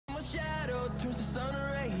smoke turns to sun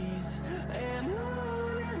rays, and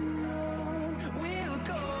on we'll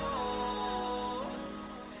go.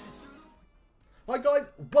 Hi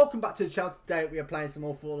guys, welcome back to the channel. Today we are playing some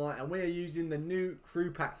more Fortnite and we are using the new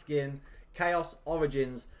crew pack skin, Chaos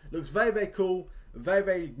Origins. Looks very, very cool.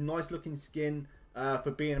 Very nice looking skin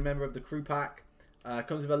for being a member of the crew pack.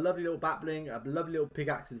 Comes with a lovely little back bling, a lovely little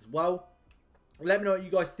pickaxe as well. Let me know what you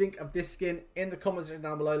guys think of this skin in the comments section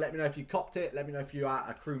down below. Let me know if you copped it. Let me know if you are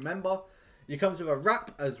a crew member. It comes with a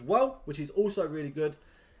wrap as well, which is also really good.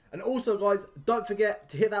 And also, guys, don't forget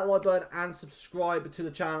to hit that like button and subscribe to the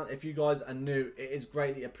channel if you guys are new. It is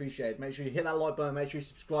greatly appreciated. Make sure you hit that like button. Make sure you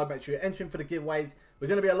subscribe. Make sure you're entering for the giveaways. We're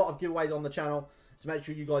going to be a lot of giveaways on the channel, so make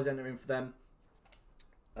sure you guys enter in for them.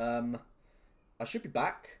 I should be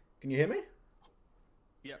back. Can you hear me?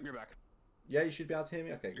 Yeah, you're back. Yeah, you should be able to hear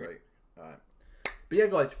me? Okay, great. Alright. But yeah,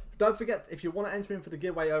 guys, don't forget, if you want to enter in for the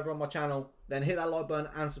giveaway over on my channel, then hit that like button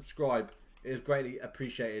and subscribe. It is greatly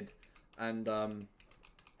appreciated. And,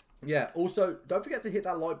 yeah, also, don't forget to hit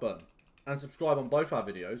that like button and subscribe on both our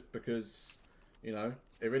videos because, you know,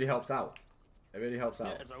 it really helps out. It really helps out.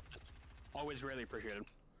 Yeah, it's always really appreciated.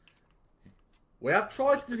 We have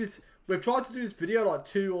tried to do this. We've tried to do this video like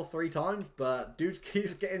 2 or 3 times, but dude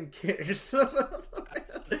keeps getting kicked. Yeah, this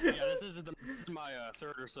is my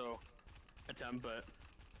third or so attempt, but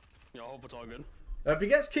you know, I hope it's all good. If he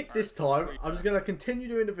gets kicked this time, I'm just gonna continue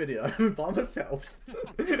doing the video by myself.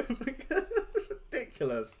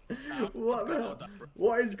 Ridiculous.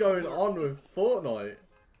 What is going on with Fortnite?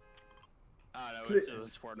 I know, it's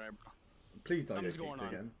just Fortnite. Please don't get kicked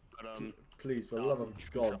again. Please, for the love of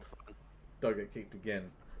God, don't get kicked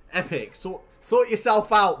again. Epic, sort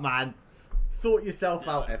yourself out, man. Sort yourself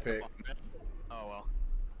out, Epic. Oh well.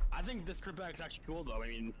 I think this crew pack is actually cool, though. I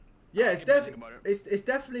mean, yeah, it's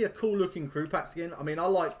definitely a cool looking crew pack skin. I mean, I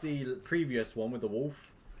like the previous one with the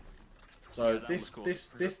wolf. So yeah,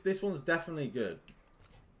 this one's definitely good.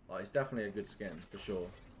 Like, it's definitely a good skin for sure.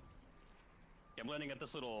 Yeah, I'm landing at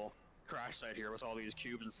this little crash site here with all these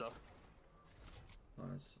cubes and stuff.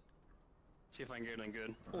 Nice. See if I can get anything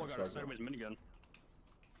good. Oh, I got a sideways minigun.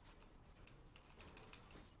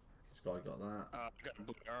 This guy got that. I got a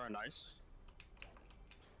blue arrow, nice.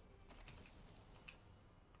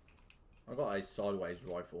 I got a sideways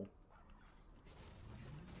rifle.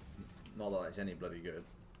 Not that it's any bloody good.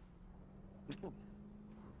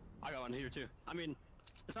 I got one here too. I mean,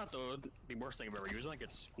 it's not the worst thing I've ever used. I think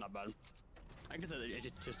it's not bad. I guess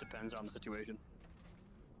it just depends on the situation.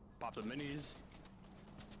 Pop the minis.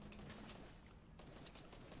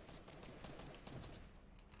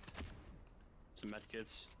 Some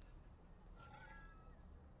medkits.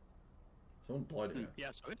 Someone died here.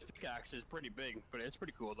 Yeah, so its pickaxe is pretty big, but it's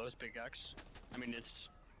pretty cool. Those pickaxe, I mean, it's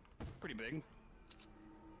pretty big.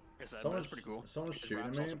 Like I said, that's pretty cool. Someone's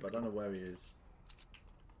shooting me, but I don't know where he is.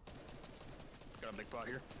 Got a big pot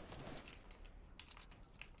here.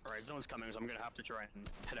 Alright, no one's coming, so I'm gonna have to try and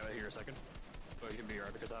head out here a second. But it should be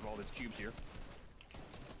alright because I have all these cubes here.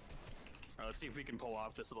 Alright, let's see if we can pull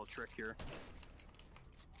off this little trick here.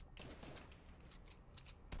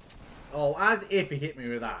 Oh, as if he hit me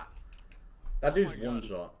with that. That dude's one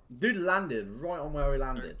shot. Dude landed right on where he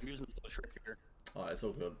landed. I'm using this little trick here. Alright, it's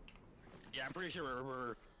all good. Yeah, I'm pretty sure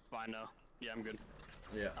we're fine now. Yeah, I'm good.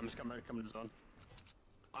 Yeah. I'm just coming to zone.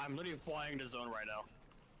 I'm literally flying to zone right now.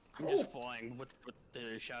 I'm just flying with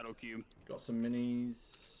the shadow cube. Got some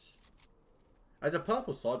minis. There's a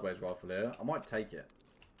purple sideways rifle here. I might take it.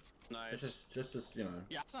 Nice. It's just you know.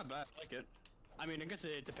 Yeah, it's not bad. I like it. I mean, I guess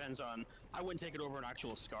it depends on. I wouldn't take it over an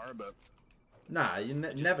actual scar, but. Nah, you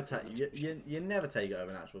never take you never take it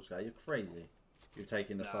over an actual scar. You're crazy. You're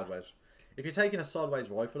taking the sideways. If you're taking a sideways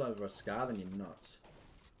rifle over a scar, then you're nuts.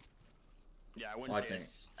 Yeah, I wouldn't say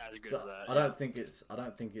it's as good as that. I don't think it's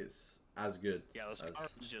as good. Yeah, those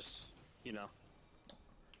scars just, you know.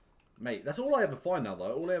 Mate, that's all I ever find now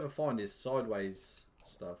though. All I ever find is sideways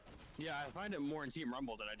stuff. Yeah, I find it more in Team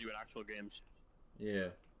Rumble than I do in actual games.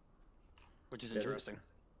 Yeah. Which is interesting.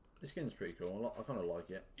 This skin's pretty cool. I kind of like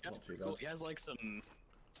it. Yeah, not too bad. Cool. He has like some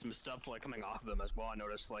stuff like coming off of him as well. I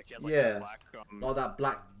noticed like he has like that black like that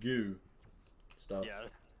black goo stuff. Yeah.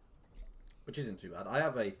 Which isn't too bad. I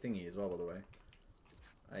have a thingy as well, by the way.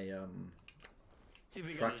 See if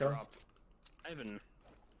we tracker. Can drop. I even.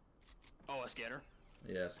 Oh, a scanner.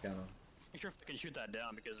 Yeah, scanner. I'm sure if I can shoot that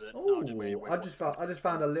down because it. Oh, I just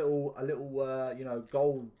found a little you know,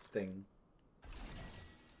 gold thing.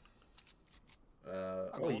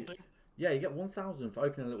 Gold thing? Yeah, you get 1,000 for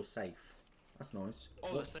opening a little safe. That's nice.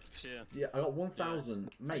 Oh, the safes, yeah. Yeah, I got 1,000,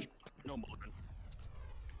 mate. No mulligan.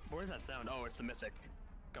 Where does that sound? Oh, it's the mythic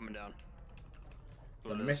coming down.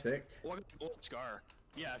 The mythic. Oh, I got the gold scar.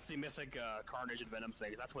 Yeah, it's the mythic Carnage and Venom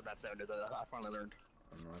thing. That's what that sound is. I finally learned.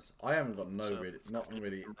 Oh, nice. I haven't got no So, really, not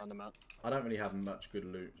really. Run them out. I don't really have much good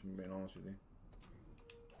loot. If I'm being honest with you.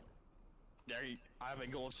 There, I have a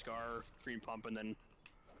gold scar, green pump, and then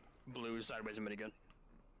blue sideways and minigun.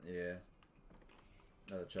 Yeah.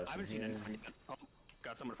 Another chest. I haven't in seen here. anything yet. Oh,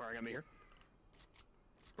 got someone firing at me here.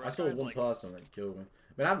 Bro, I this saw guy's one like, person that killed me.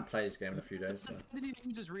 I mean, I haven't played this game in a few days. So. He didn't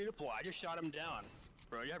even just redeploy. I just shot him down.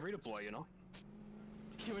 Bro, you have redeploy, you know?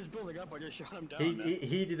 He was building up, I just shot him down.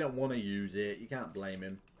 He didn't want to use it. You can't blame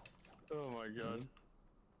him. Oh my god.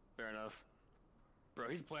 Fair enough. Bro,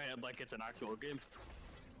 he's playing it like it's an actual game.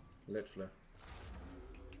 Literally.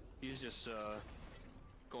 He's just,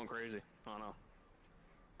 going crazy. I don't know.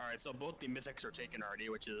 Alright, so both the mythics are taken already,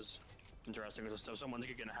 which is interesting. So someone's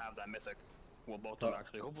gonna have that mythic. Well, both of them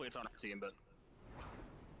actually. Hopefully it's on our team, but...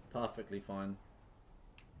 Perfectly fine.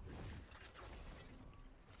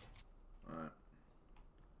 Alright.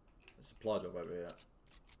 The supply drop over here.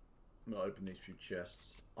 I'm gonna open these few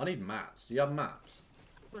chests. I need maps. Do you have maps?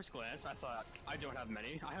 First glance, I thought I don't have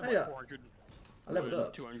many. I have Oh, like yeah. 400. I leveled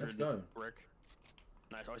up. 200 Let's go. brick.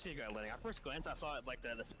 Nice. I see a guy landing. At first glance, I thought like the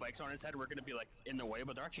spikes on his head were gonna be like in the way,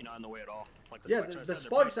 but they're actually not in the way at all. Like Yeah, spikes on his the head,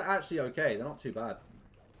 spikes are actually okay. They're not too bad.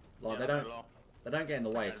 Like yeah, they not don't bad at all. they don't get in the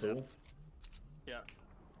way guy's at all. dead. Yeah,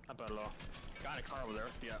 not bad at all. Got a car over there.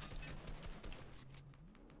 Yeah.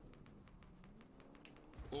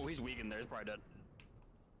 Oh, he's weak in there. He's probably dead.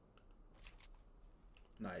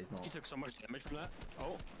 No, he's not. He took so much damage from that.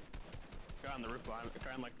 Oh, guy on the roof behind me.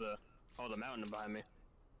 Guy on like the mountain behind me.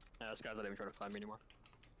 Yeah, this guy's not even trying to find me anymore.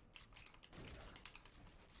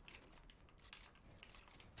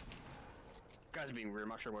 Guy's being weird. I'm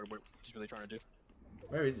not sure what he's really trying to do.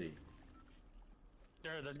 Where is he?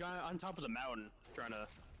 There's a guy on top of the mountain trying to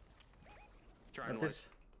If this,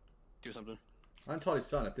 do something. I'm entirely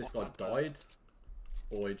certain if this guy died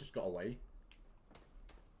or he just got away.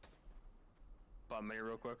 Bought me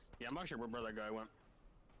real quick. Yeah, I'm not sure where that guy went.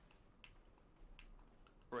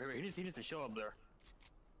 Wait, he needs to show up there.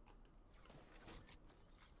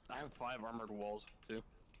 I have 5 armored walls too.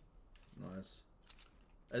 Nice.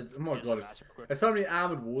 Oh my Yes, god, master, quick. there's so many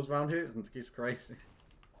armored walls around here. It's crazy.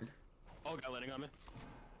 Oh, guy landing on me.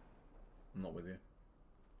 I'm not with you.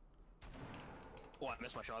 Oh, I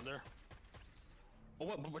missed my shot there. Oh,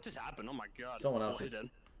 what just happened? Oh my god. Someone else Oh, he's just-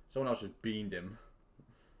 dead. Someone else just beamed him.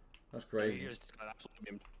 That's He crazy. just got absolutely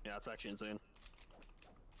beamed. Yeah, that's actually insane.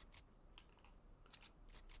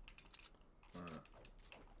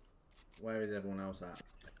 Where is everyone else at?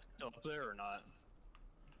 Still up there or not?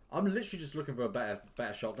 I'm literally just looking for a better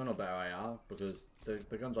shotgun or better AR because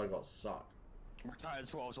the guns I got suck. We're tied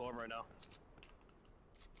 12-12 right now.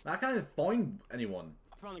 I can't even find anyone.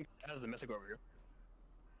 I found the guy has the mythic over here.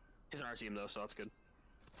 He's on our team though, so that's good.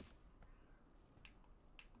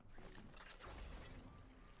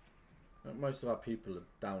 Most of our people are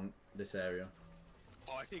down this area.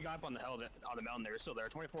 Oh, I see a guy up on the mountain there. He's still there.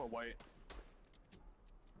 24 white.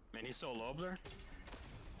 Man, he's so low up there.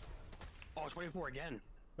 Oh, 24 again.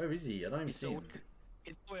 Where is he? I don't even He's see so him.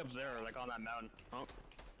 he's way up there, like on that mountain. Oh,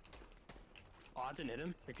 oh, that didn't hit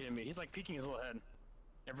him. You're kidding me? He's like peeking his little head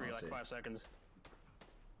every I like see. 5 seconds.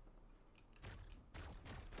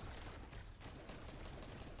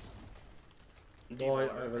 Guy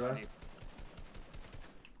over there.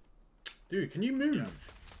 Dude, can you move? Yeah.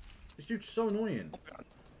 This dude's so annoying. Oh my god.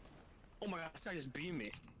 Oh my god, this guy just beamed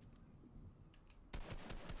me.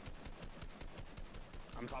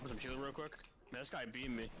 I'm popping some shield real quick. Man, this guy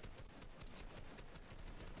beamed me.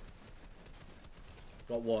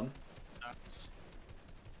 Got one. Is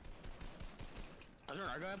there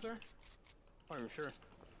another guy up there? I'm not even sure.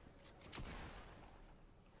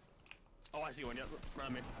 Oh, I see one. Yep, right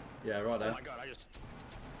on me. Yeah, right Oh there. my god,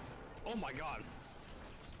 oh my god.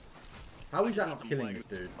 How is that Got not some killing lag. this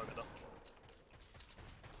dude?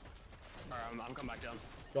 Alright, I'm coming back down.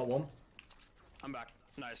 Got one. I'm back.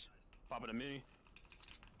 Nice. Pop it a mini.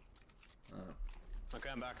 Okay,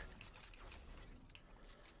 I'm back.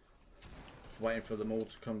 Just waiting for them all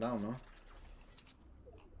to come down now.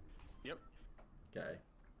 Yep. Okay.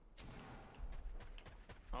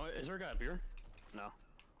 Oh, is there a guy up here? No.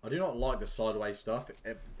 I do not like the sideways stuff.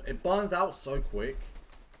 It burns out so quick.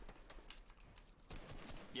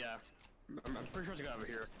 Yeah. I'm pretty sure there's a guy over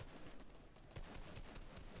here.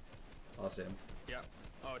 I see him. Yeah.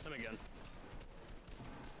 Oh, it's him again.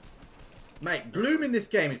 Mate, Bloom in this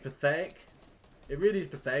game is pathetic. It really is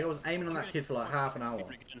pathetic. I was aiming on that kid for like half an hour.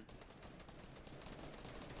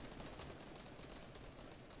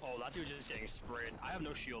 Oh, that dude's just getting sprayed. I have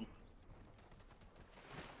no shield.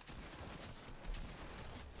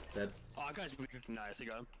 Dead. Oh, that guy's weak. Nice, he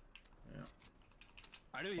got him. Yeah.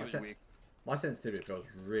 I knew he was weak. My sensitivity feels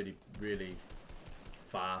really, really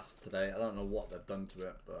fast today. I don't know what they've done to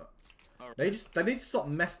it, but they need to stop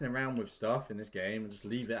messing around with stuff in this game and just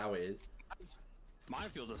leave it how it is. Mine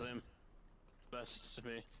feels the same. That's just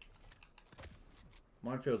me.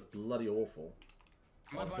 Mine feels bloody awful.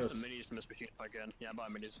 I might buy some minis from this machine if I can. Yeah, buy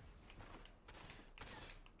minis.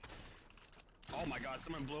 Oh my god,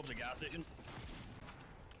 someone blew up the gas station.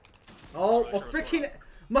 Oh, freaking...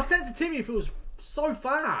 My sensitivity feels so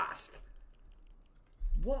fast.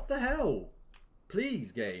 What the hell?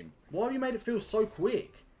 Please, game. Why have you made it feel so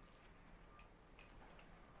quick?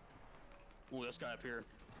 Ooh, this guy up here.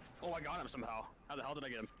 Oh, I got him somehow. How the hell did I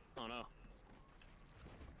get him? Oh no.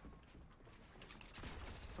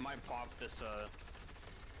 I might pop this,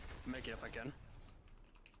 make it if I can.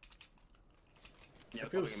 Yeah, It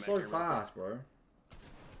feels so fast, bro.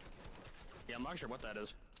 Yeah, I'm not sure what that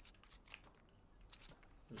is.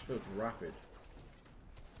 It just feels rapid.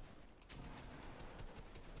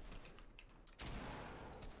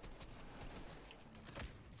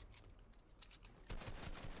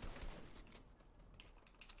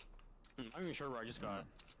 I'm not even sure where I just got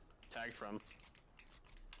tagged from.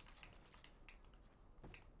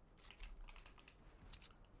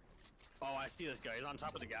 Oh, I see this guy. He's on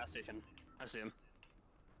top of the gas station. I see him.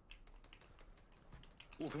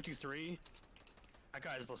 Ooh, 53. That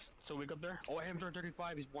guy is so weak up there. Oh, I hit him for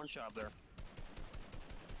 35. He's one shot up there.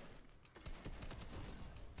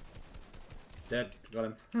 Dead. Got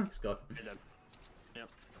him. Let's go. He's dead. Yep.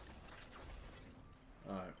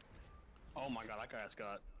 Alright. Oh my god, that guy's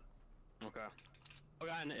got... Okay. Oh,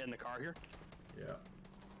 guy in the car here? Yeah.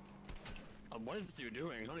 What is this dude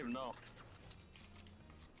doing? I don't even know.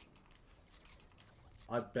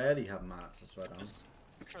 I barely have mats, I swear down.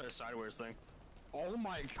 I'm trying this sideways thing. Oh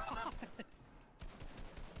my god!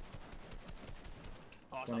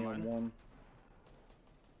 Oh, it's 20 not on mine. 1.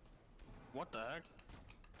 What the heck?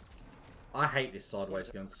 I hate this sideways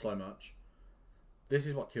gun so much. This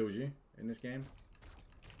is what kills you in this game.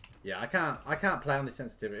 Yeah, I can't play on this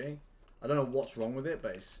sensitivity. I don't know what's wrong with it,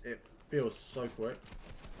 but it feels so quick.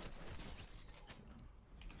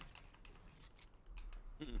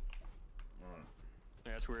 Alright.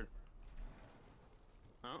 Yeah, that's weird.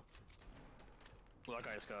 Oh. Well, that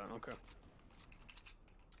guy's got it. Okay.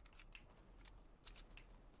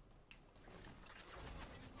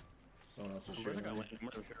 Someone else is Where's shooting that guy at me. landing? I'm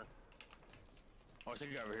not sure. Oh, I see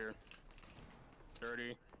a guy over here.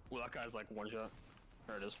 30. Well, that guy's like one shot.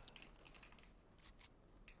 There it is.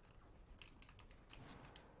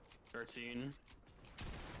 13.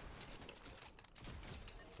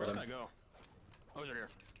 Where's that guy go? Oh, he's right here.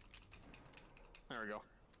 There we go.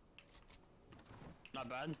 Not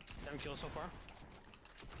bad. 7 kills so far.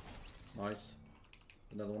 Nice.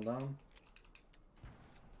 Another one down.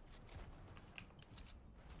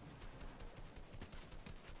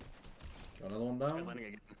 Got another one down. Landing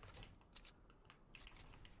again.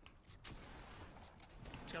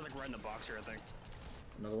 This guy's like right in the box here, I think.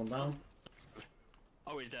 Another one down.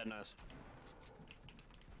 Oh, he's dead. Nice.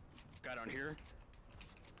 Guy down here.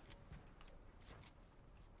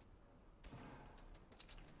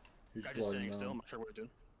 Who's Guy just flying sitting still. I'm down? not sure what he's doing.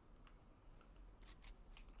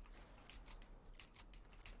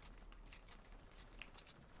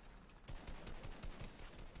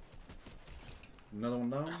 Another one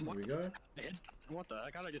down. There we go. What the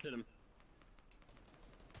heck? How did I just hit him?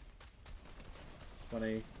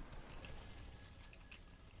 20.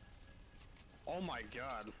 Oh my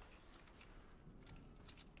god.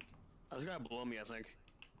 There's a guy below me, I think.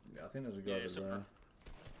 Yeah, I think there's a guy Yeah, over there.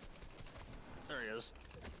 There he is.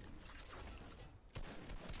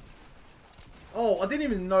 Oh, I didn't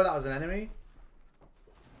even know that was an enemy.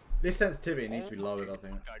 This sensitivity needs to be lowered, I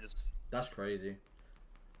think. Guy just... That's crazy.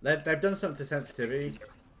 They've done something to sensitivity.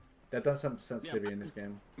 They've done something to sensitivity in this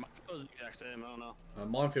game. Mine feels the exact same, I don't know.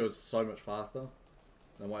 Mine feels so much faster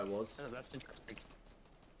than what it was. Oh, that's interesting.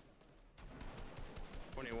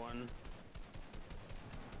 21.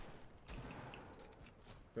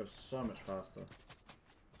 Feels so much faster.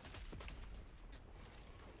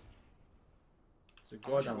 There's a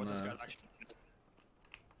guy down This there. guy's actually...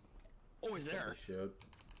 Oh, he's there. Should.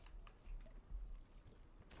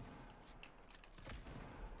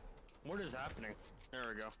 What is happening? There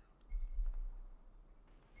we go.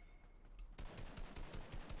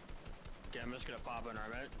 Okay, I'm just gonna pop in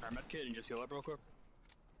our med kit and just heal up real quick.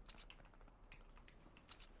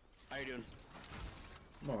 How you doing?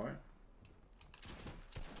 I'm alright.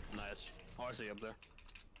 Nice. Oh, I see you up there.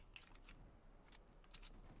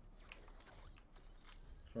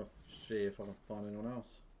 Trying to see if I can find anyone else.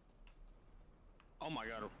 Oh my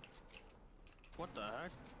god. What the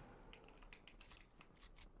heck?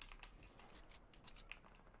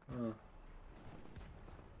 I don't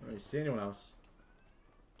really see anyone else.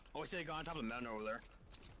 Oh, I see they got on top of the mountain over there.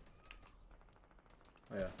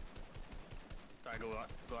 Oh yeah. I go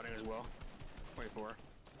out in as well. 24.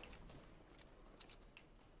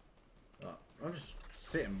 Oh, I'm just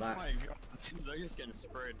sitting back. Oh my god, they're just getting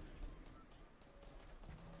sprayed.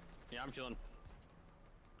 Yeah, I'm chilling.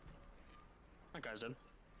 That guy's dead.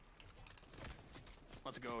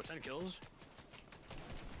 Let's go. 10 kills.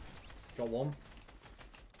 Got one.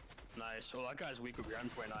 Nice. Oh, that guy's weak with your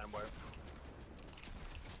M29, boy.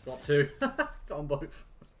 Got two. Got them both.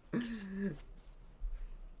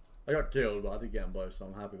 I got killed, but I did get them both, so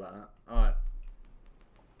I'm happy about that. Alright.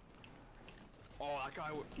 Oh, that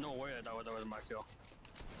guy. No way that was my kill.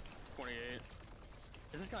 28.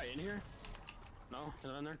 Is this guy in here? No? Is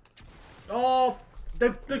it in there? Oh!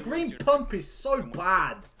 The green pump is so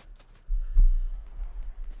bad.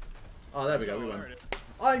 Oh, there we go. We won.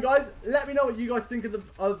 Alright, guys. Let me know what you guys think of the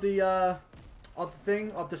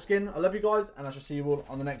skin. I love you guys, and I shall see you all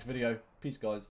on the next video. Peace, guys.